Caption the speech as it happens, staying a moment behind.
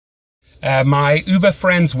My Uber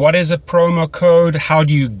friends, what is a promo code? How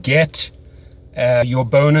do you get your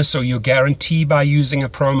bonus or your guarantee by using a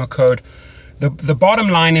promo code? The bottom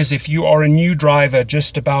line is, if you are a new driver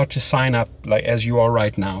just about to sign up, like as you are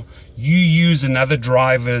right now, you use another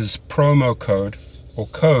driver's promo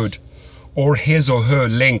code or his or her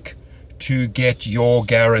link to get your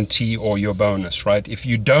guarantee or your bonus, right? If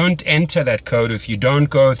you don't enter that code, if you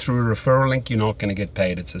don't go through a referral link, you're not going to get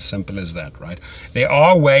paid. It's as simple as that, right? There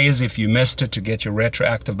are ways, if you missed it, to get your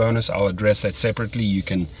retroactive bonus. I'll address that separately. You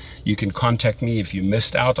can contact me if you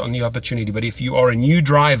missed out on the opportunity. But if you are a new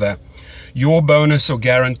driver, your bonus or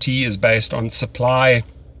guarantee is based on supply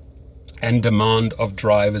and demand of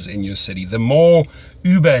drivers in your city. The more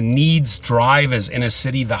Uber needs drivers in a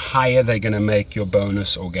city, the higher they're going to make your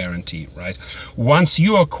bonus or guarantee, right? Once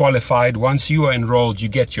you are qualified, once you are enrolled, you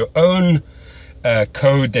get your own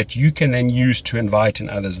code that you can then use to invite in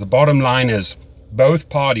others. The bottom line is, both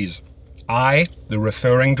parties, I, the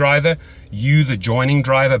referring driver, you, the joining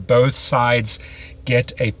driver, both sides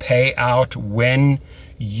get a payout when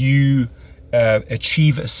you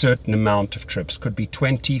achieve a certain amount of trips. Could be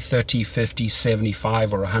 20, 30, 50,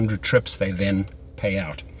 75 or 100 trips. They then pay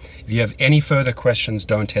out. If you have any further questions,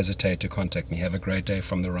 don't hesitate to contact me. Have a great day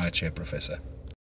from the Rideshare Professor.